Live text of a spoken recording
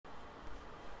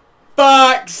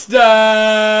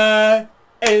Baxter!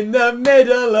 In the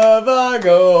middle of our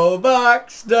goal,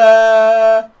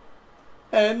 Baxter!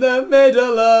 In the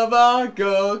middle of our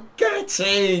goal, get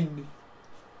in!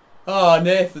 Oh,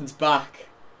 Nathan's back.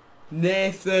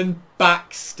 Nathan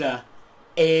Baxter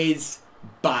is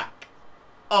back.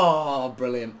 Oh,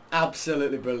 brilliant.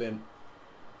 Absolutely brilliant.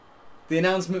 The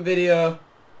announcement video,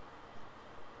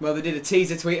 well, they did a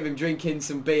teaser tweet of him drinking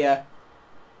some beer.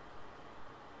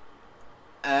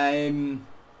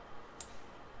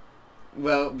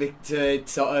 Well, to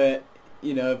sort of,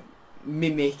 you know,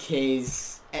 mimic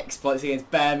his exploits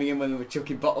against Birmingham when they were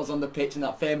chucking bottles on the pitch, and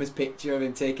that famous picture of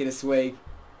him taking a swig.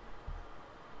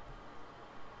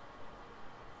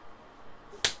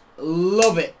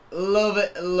 Love it, love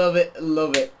it, love it,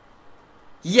 love it.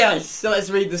 Yes, so let's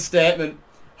read the statement.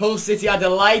 Hull City are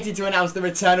delighted to announce the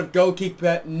return of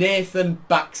goalkeeper Nathan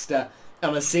Baxter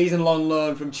on a season-long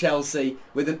loan from Chelsea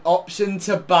with an option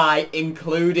to buy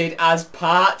included as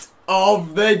part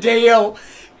of the deal.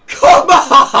 Come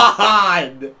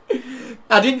on!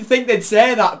 I didn't think they'd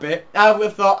say that bit. I would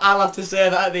have thought I'll have to say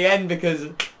that at the end because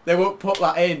they won't put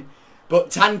that in. But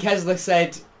Tan Kesler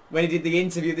said when he did the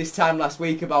interview this time last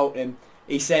week about him,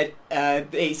 he said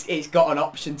it's got an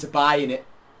option to buy in it.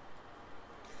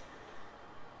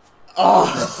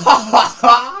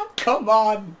 Oh, come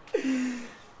on!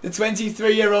 The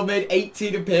 23-year-old made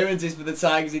 18 appearances for the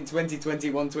Tigers in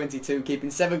 2021-22,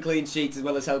 keeping 7 clean sheets as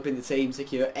well as helping the team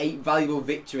secure 8 valuable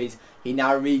victories. He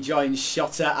now rejoins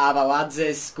Shota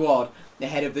Arveladze's squad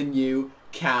ahead of the new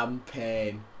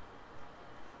campaign.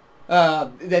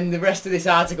 Then the rest of this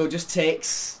article just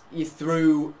takes you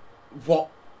through what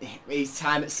his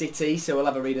time at City, so we'll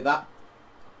have a read of that.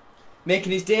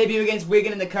 Making his debut against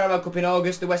Wigan in the Carabao Cup in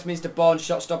August, the Westminster-born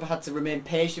shot-stopper had to remain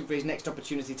patient for his next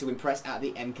opportunity to impress at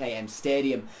the MKM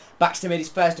Stadium. Baxter made his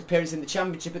first appearance in the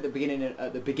Championship at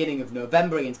the beginning of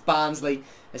November against Barnsley,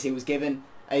 as he was given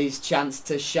his chance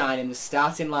to shine in the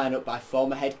starting lineup by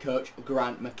former head coach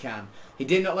Grant McCann. He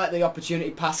did not let the opportunity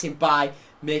pass him by,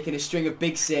 making a string of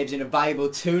big saves in a valuable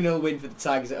 2-0 win for the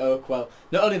Tigers at Oakwell.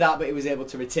 Not only that, but he was able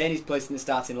to retain his place in the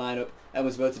starting lineup and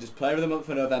was voted as Player of the Month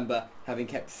for November, having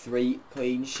kept 3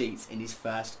 clean sheets in his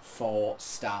first 4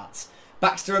 starts.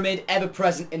 Baxter remained ever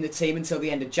present in the team until the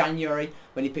end of January,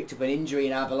 when he picked up an injury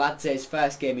in Arveladze's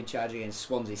first game in charge against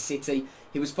Swansea City.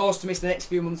 He was forced to miss the next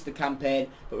few months of the campaign,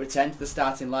 but returned to the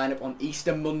starting lineup on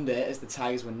Easter Monday as the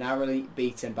Tigers were narrowly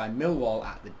beaten by Millwall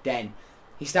at the Den.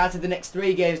 He started the next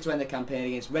 3 games to end the campaign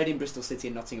against Reading, Bristol City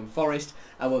and Nottingham Forest,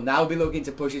 and will now be looking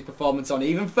to push his performance on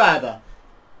even further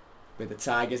with the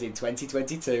Tigers in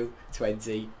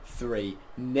 2022-23.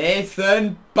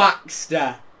 Nathan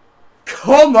Baxter.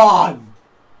 Come on!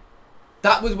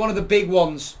 That was one of the big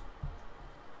ones.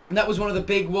 And that was one of the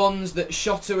big ones that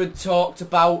Shota had talked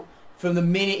about from the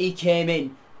minute he came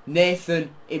in.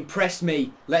 Nathan impressed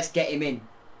me. Let's get him in.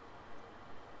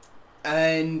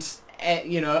 And,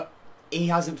 you know, he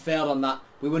hasn't failed on that.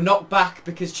 We were knocked back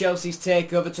because Chelsea's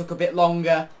takeover took a bit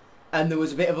longer and there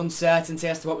was a bit of uncertainty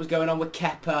as to what was going on with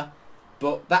Kepa.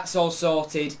 But that's all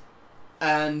sorted.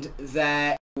 And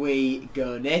there we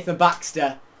go. Nathan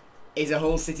Baxter is a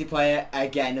Hull City player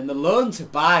again. And the loan to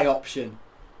buy option.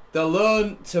 The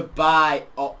loan to buy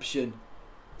option.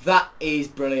 That is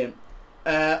brilliant.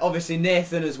 Obviously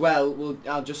Nathan as well,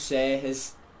 I'll just say,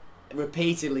 has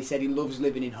repeatedly said he loves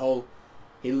living in Hull.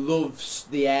 He loves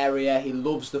the area, he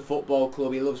loves the football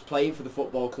club, he loves playing for the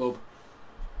football club.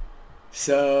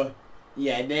 So,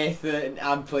 yeah, Nathan,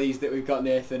 I'm pleased that we've got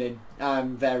Nathan in.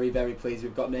 I'm very, very pleased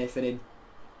we've got Nathan in.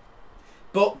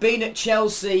 But being at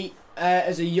Chelsea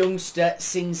as a youngster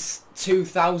since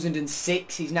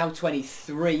 2006, he's now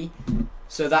 23.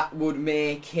 So that would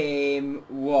make him,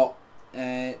 what,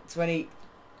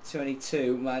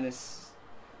 22 minus...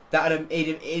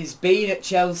 He's been at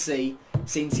Chelsea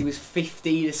since he was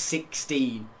 15 or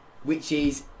 16, which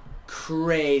is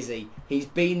crazy. He's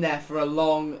been there for a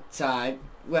long time.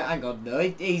 Well, hang on,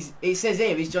 no. It says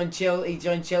here he joined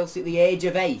Chelsea at the age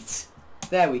of 8.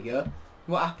 There we go.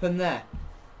 What happened there?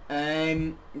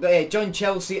 But yeah, joined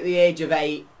Chelsea at the age of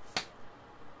 8.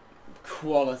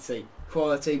 Quality.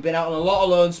 Been out on a lot of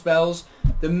loan spells.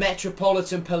 The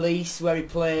Metropolitan Police, where he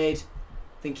played,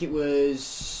 I think it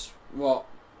was, what,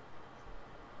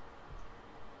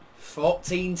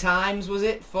 14 times, was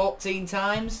it? 14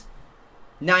 times?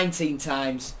 19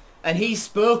 times. And he's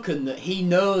spoken that he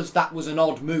knows that was an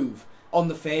odd move on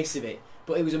the face of it.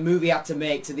 But it was a move he had to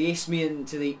make to the Isthmian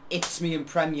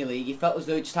Premier League. He felt as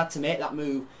though he just had to make that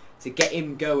move to get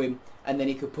him going, and then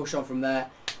he could push on from there.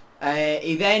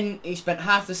 He spent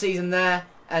half the season there,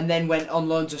 and then went on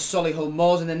loan to Solihull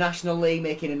Moors in the National League,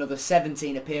 making another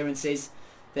 17 appearances.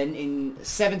 Then in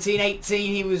 17-18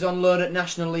 he was on loan at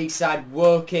National League side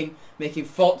Woking, making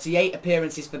 48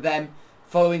 appearances for them.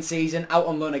 Following season, out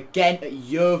on loan again at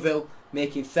Yeovil,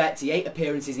 making 38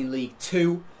 appearances in League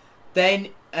 2. Then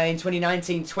in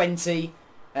 2019-20,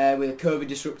 with a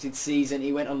COVID-disrupted season,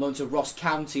 he went on loan to Ross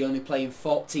County, only playing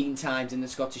 14 times in the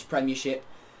Scottish Premiership.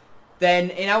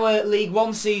 Then in our League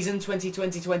 1 season,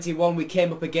 2020-21, we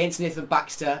came up against Nathan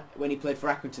Baxter when he played for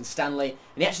Accrington Stanley,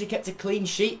 and he actually kept a clean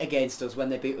sheet against us when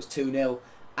they beat us 2-0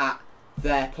 at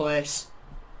their place.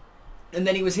 And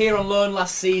then he was here on loan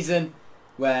last season,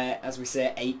 where, as we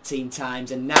say, 18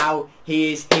 times, and now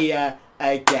he is here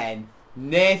again.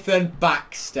 Nathan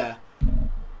Baxter.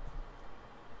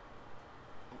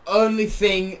 Only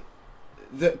thing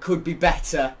that could be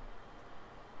better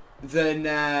than...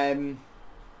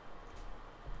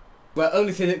 well,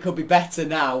 only thing that could be better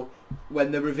now,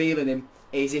 when they're revealing him,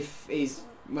 is if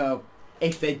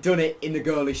they'd done it in the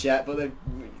goalie shirt, but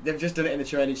they've just done it in the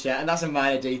training shirt, and that's a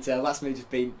minor detail. That's me just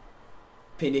being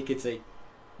pinickety.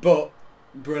 But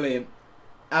brilliant,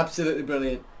 absolutely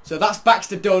brilliant. So that's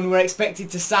Baxter done. We're expected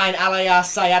to sign Alayar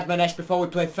Sayadmanesh before we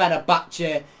play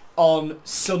Fenerbahce on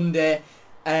Sunday.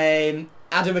 Adama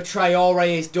Traore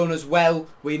is done as well.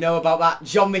 We know about that.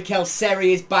 Jean-Michel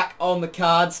Seri is back on the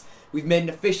cards. We've made an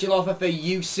official offer for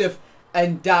Yusuf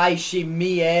and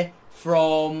Daishimiye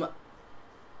from,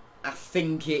 I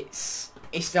think it's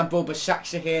Istanbul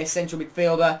Başakşehir, central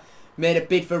midfielder. Made a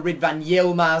bid for Ridvan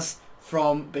Yilmaz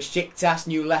from Besiktas,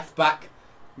 new left back.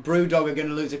 Brewdog are going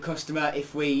to lose a customer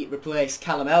if we replace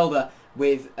Callum Elder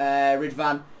with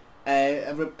Ridvan.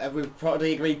 We've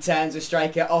probably agreed terms with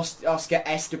striker Oscar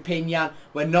Estepinian.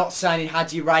 We're not signing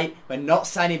Haji Wright. We're not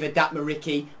signing Vedat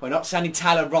Mariki. We're not signing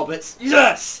Tyler Roberts.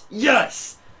 Yes!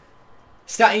 Yes!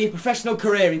 Starting your professional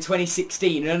career in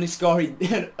 2016 and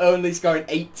only scoring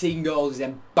 18 goals is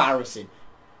embarrassing.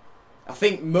 I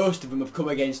think most of them have come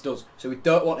against us, so we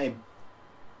don't want him.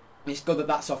 It's good that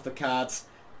that's off the cards.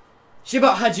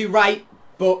 Shibat Haji Wright,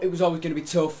 but it was always going to be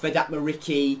tough. Vedat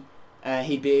Mariki,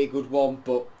 he'd be a good one,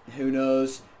 but who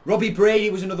knows. Robbie Brady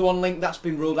was another one linked. That's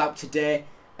been ruled out today.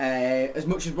 As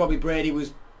much as Robbie Brady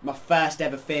was my first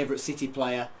ever favourite City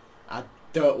player, I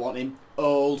don't want him.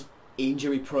 Old,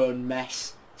 injury prone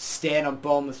mess. Staying on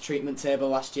Bournemouth's treatment table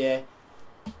last year.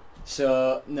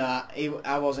 So, nah,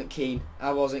 I wasn't keen.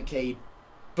 I wasn't keen.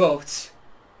 But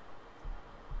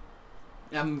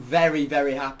I'm very,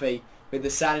 very happy with the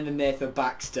signing of Nathan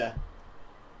Baxter.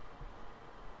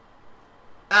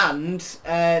 And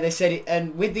they said,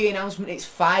 and with the announcement, it's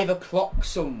 5 o'clock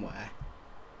somewhere,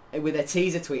 with a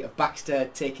teaser tweet of Baxter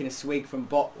taking a swig from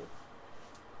bottle.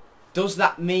 Does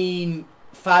that mean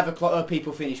 5 o'clock other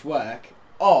people finish work,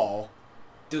 or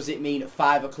does it mean at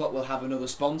 5 o'clock we'll have another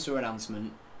sponsor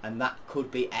announcement, and that could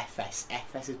be FS?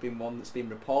 FS has been one that's been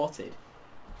reported.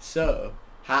 So,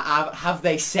 have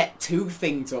they set 2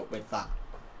 things up with that?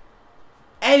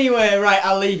 Anyway, right,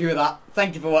 I'll leave you with that.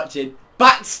 Thank you for watching.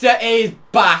 Baxter is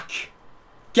back.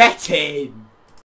 Get in.